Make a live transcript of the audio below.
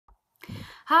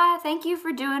Hi, thank you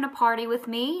for doing a party with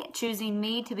me, choosing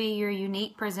me to be your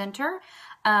unique presenter.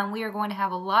 We are going to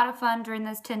have a lot of fun during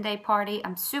this 10-day party.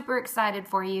 I'm super excited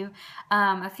for you.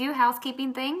 A few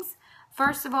housekeeping things.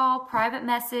 First of all, private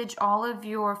message all of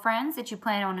your friends that you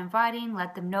plan on inviting.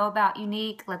 Let them know about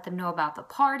Younique. Let them know about the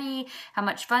party, how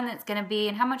much fun it's going to be,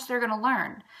 and how much they're going to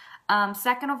learn.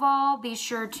 Second of all, be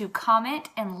sure to comment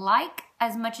and like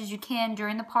as much as you can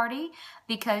during the party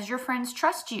because your friends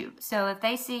trust you. So if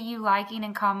they see you liking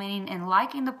and commenting and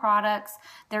liking the products,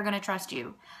 they're going to trust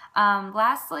you.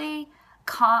 Lastly,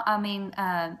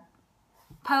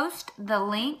 post the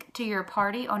link to your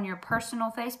party on your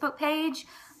personal Facebook page.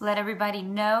 Let everybody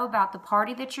know about the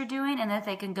party that you're doing and that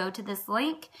they can go to this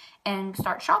link and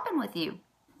start shopping with you.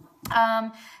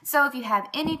 So if you have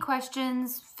any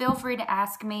questions, feel free to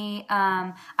ask me.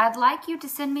 I'd like you to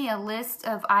send me a list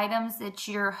of items that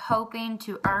you're hoping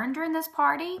to earn during this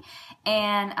party,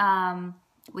 and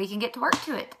we can get to work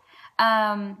to it.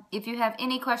 If you have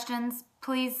any questions,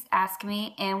 please ask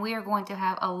me, and we are going to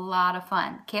have a lot of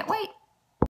fun. Can't wait.